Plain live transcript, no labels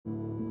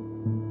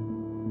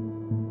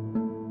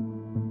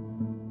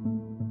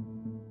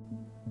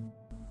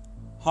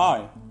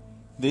Hi,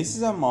 this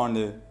is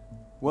Armando.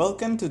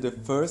 Welcome to the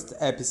first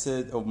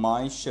episode of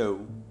my show.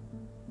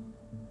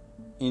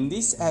 In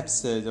this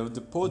episode of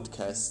the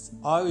podcast,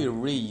 I will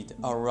read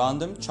a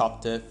random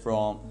chapter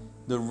from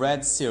The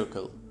Red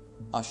Circle,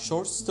 a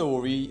short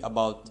story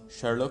about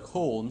Sherlock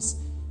Holmes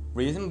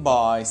written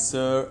by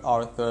Sir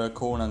Arthur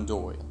Conan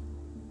Doyle.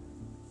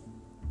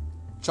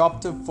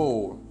 Chapter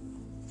 4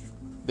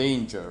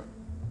 Danger.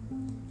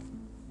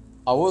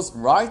 "I was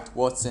right,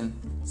 Watson,"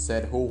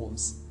 said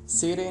Holmes,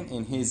 sitting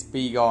in his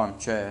big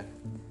armchair.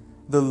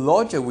 "The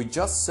lodger we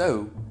just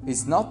saw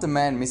is not the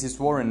man Mrs.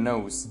 Warren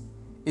knows.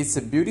 It's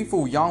a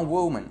beautiful young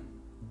woman."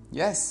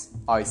 "Yes,"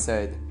 I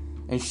said,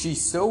 "and she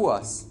saw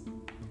us."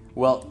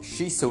 "Well,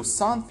 she saw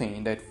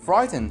something that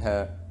frightened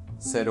her,"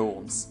 said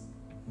Holmes.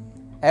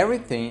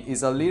 "Everything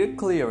is a little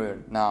clearer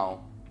now,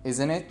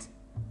 isn't it?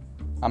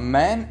 A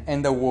man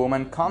and a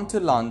woman come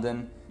to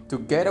London to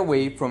get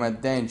away from a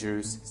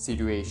dangerous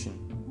situation.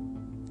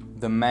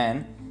 The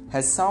man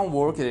has some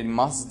work that he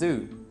must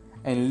do,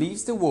 and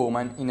leaves the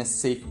woman in a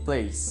safe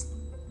place.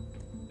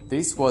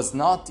 This was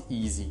not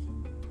easy,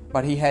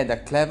 but he had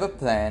a clever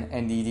plan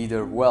and he did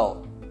it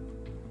well.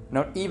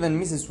 Not even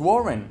Mrs.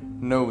 Warren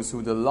knows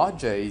who the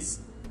lodger is.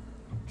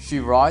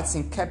 She writes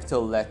in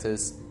capital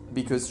letters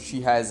because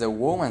she has a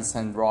woman's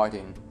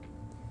handwriting.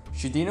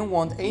 She didn't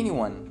want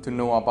anyone to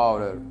know about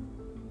her.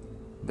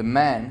 The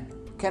man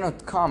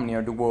cannot come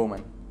near the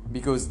woman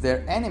because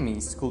their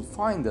enemies could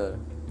find her.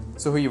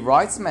 So he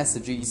writes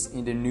messages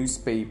in the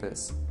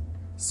newspapers.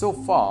 So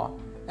far,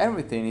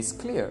 everything is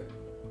clear.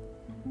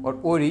 But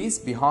what is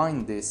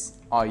behind this?"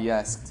 I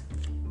asked.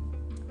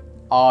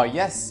 "Ah,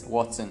 yes,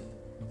 Watson,"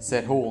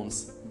 said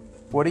Holmes.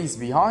 "What is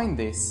behind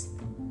this?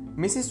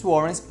 Mrs.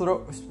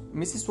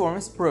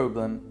 Warren's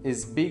problem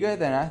is bigger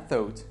than I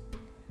thought.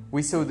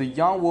 We saw the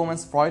young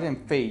woman's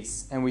frightened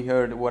face and we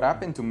heard what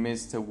happened to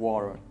Mr.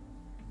 Warren.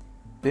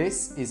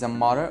 This is a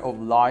matter of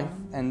life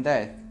and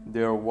death,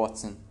 dear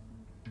Watson.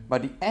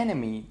 But the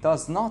enemy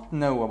does not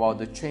know about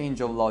the change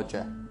of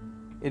lodger.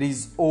 It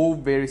is all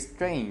very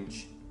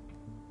strange.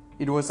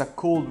 It was a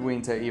cold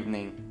winter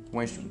evening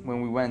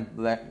when we went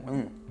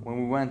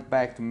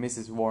back to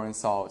Mrs.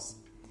 Warren's house.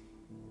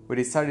 We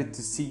decided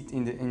to sit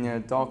in a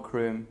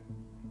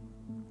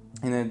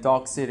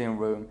dark sitting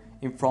room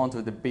in front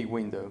of the big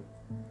window.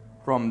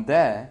 From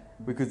there,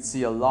 we could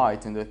see a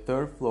light on the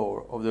third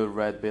floor of the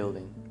red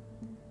building.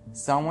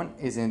 "Someone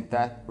is in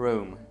that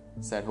room,"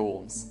 said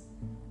Holmes,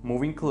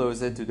 moving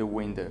closer to the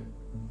window.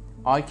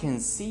 "I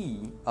can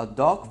see a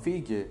dark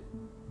figure.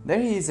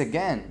 There he is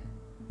again.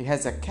 He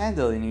has a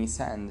candle in his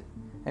hand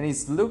and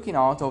is looking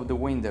out of the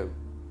window.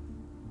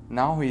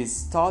 Now he is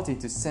starting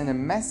to send a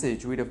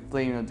message with the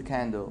flame of the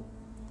candle.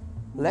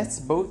 Let's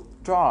both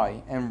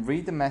try and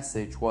read the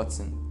message,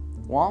 Watson.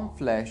 1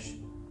 flash.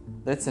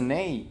 That's an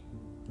A.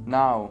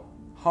 Now,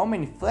 how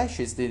many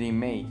flashes did he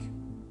make?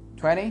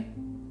 20?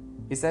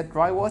 Is that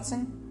right,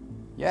 Watson?"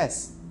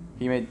 "Yes.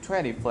 He made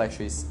 20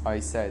 flashes,"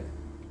 I said.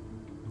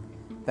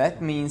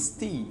 "That means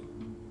T.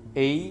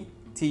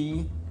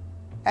 A-T,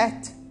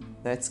 at.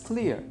 That's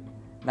clear.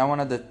 Now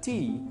another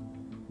T.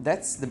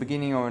 That's the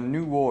beginning of a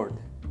new word.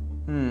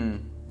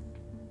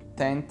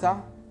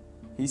 Tenta."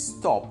 He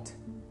stopped.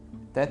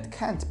 "That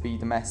can't be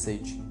the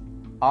message.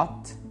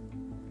 At,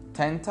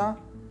 tenta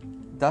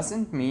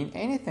doesn't mean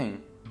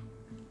anything.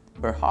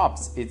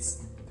 Perhaps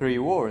it's 3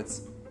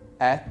 words.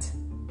 At,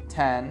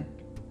 tan,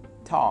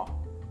 ta.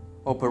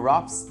 Or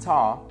perhaps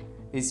ta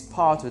is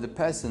part of the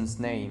person's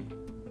name.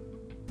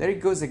 There it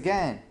goes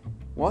again.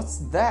 What's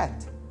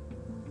that?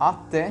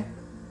 Atte?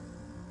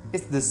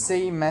 It's the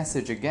same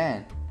message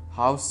again.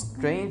 How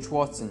strange,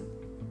 Watson.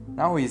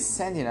 Now he is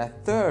sending a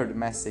third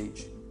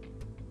message.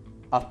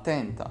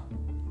 Attenta."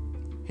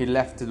 He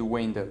left the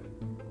window.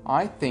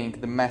 "I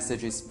think the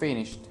message is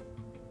finished.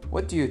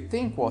 What do you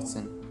think,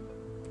 Watson?"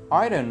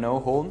 "I don't know,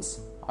 Holmes,"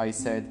 I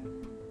said.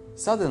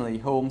 Suddenly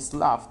Holmes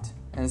laughed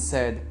and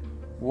said,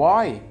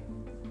 "Why?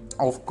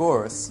 Of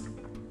course.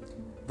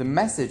 The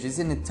message is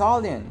in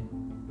Italian.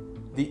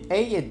 The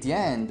A at the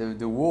end of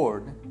the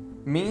word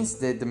means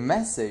that the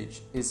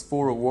message is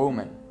for a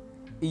woman.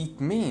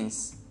 It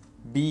means,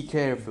 be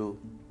careful,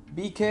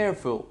 be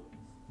careful,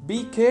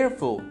 be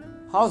careful.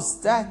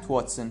 How's that,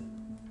 Watson?"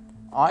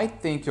 "I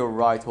think you're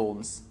right,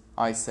 Holmes,"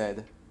 I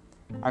said.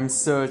 "I'm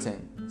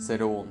certain,"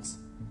 said Holmes.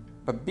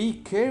 "But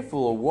be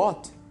careful of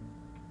what?"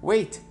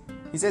 "Wait,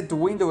 he's at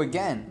the window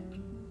again."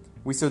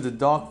 We saw the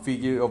dark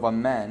figure of a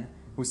man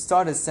who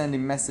started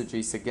sending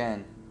messages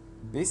again.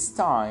 This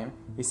time,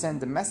 he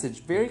sent the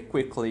message very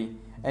quickly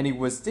and it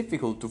was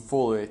difficult to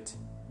follow it.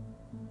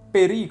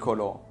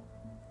 "Pericolo."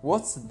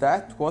 "What's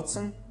that,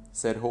 Watson?"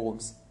 said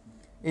Holmes.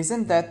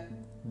 "Isn't that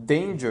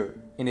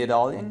danger in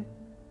Italian?"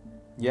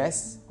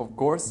 "Yes, of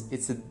course,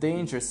 it's a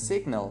danger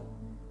signal.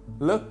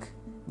 Look,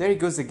 there it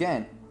goes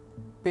again.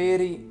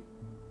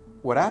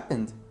 What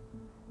happened?"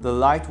 The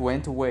light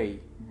went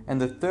away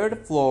and the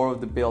third floor of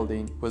the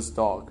building was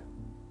dark.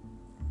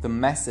 The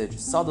message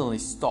suddenly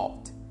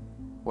stopped.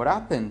 What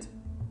happened?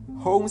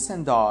 Holmes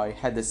and I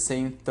had the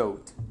same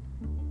thought.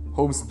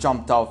 Holmes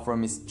jumped out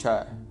from his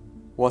chair.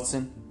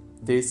 "Watson,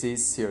 this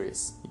is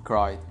serious," he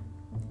cried.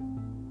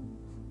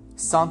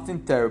 "Something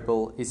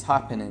terrible is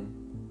happening.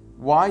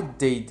 Why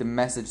did the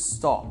message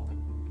stop?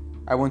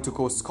 I want to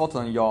call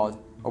Scotland Yard,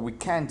 but we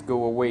can't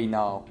go away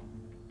now."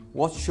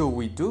 "What shall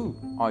we do?"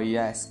 I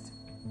asked.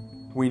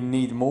 "We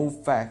need more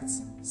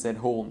facts," said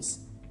Holmes.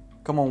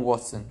 "Come on,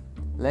 Watson,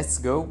 let's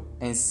go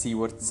and see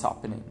what's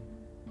happening."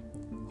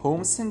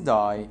 Holmes and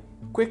I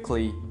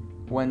quickly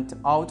went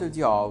out of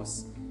the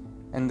house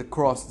and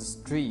across the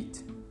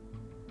street.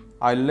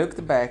 I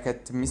looked back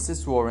at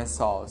Mrs. Warren's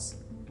house.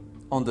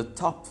 On the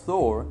top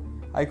floor,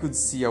 I could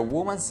see a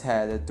woman's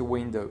head at the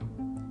window.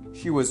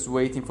 She was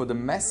waiting for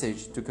the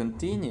message to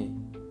continue.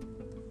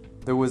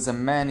 There was a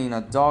man in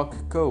a dark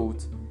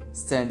coat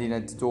standing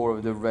at the door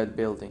of the red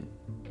building.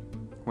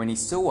 When he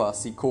saw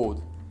us, he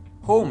called,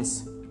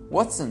 "Holmes!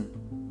 Watson!"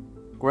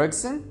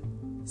 "Gregson?"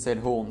 said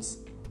Holmes,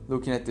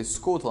 looking at the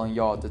Scotland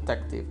Yard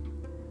detective.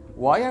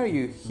 "Why are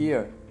you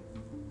here?"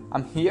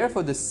 "I'm here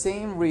for the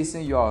same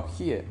reason you are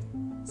here,"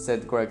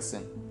 said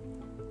Gregson.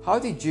 "How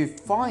did you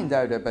find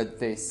out about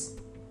this?"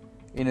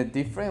 "In a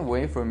different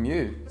way from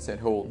you," said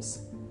Holmes.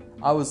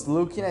 "I was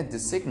looking at the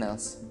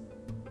signals."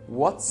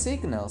 "What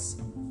signals?"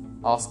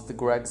 asked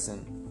Gregson.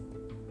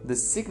 "The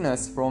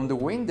signals from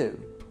the window,"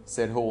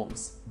 said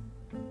Holmes.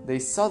 They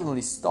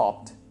suddenly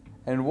stopped,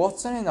 and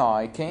Watson and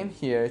I came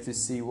here to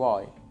see why.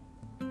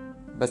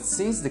 "But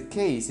since the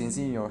case is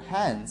in your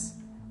hands,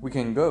 we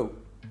can go."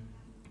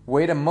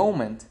 "Wait a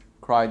moment,"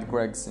 cried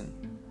Gregson.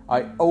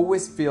 "I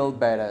always feel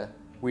better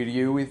with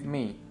you with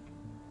me.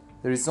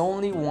 There is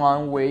only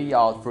one way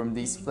out from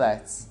these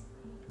flats,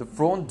 the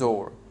front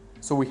door,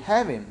 so we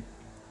have him."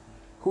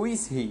 "Who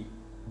is he?"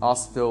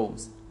 asked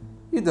Holmes.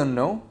 "You don't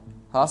know?"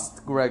 asked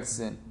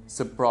Gregson,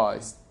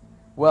 surprised.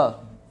 "Well,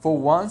 for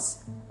once,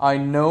 I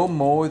know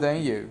more than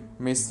you,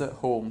 Mr.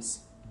 Holmes."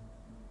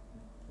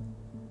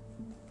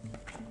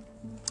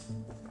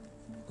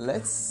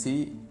 Let's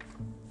see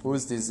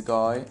who's this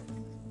guy.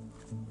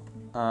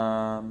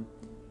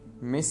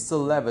 Mr.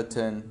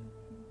 Leverton.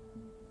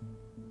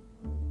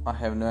 I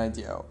have no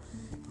idea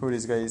who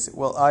this guy is.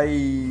 Well, I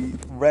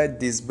read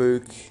this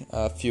book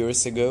a few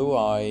years ago.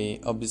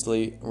 I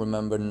obviously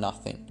remember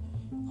nothing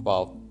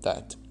about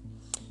that.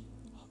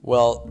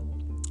 Well,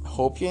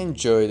 hope you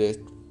enjoyed it.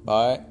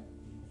 Bye.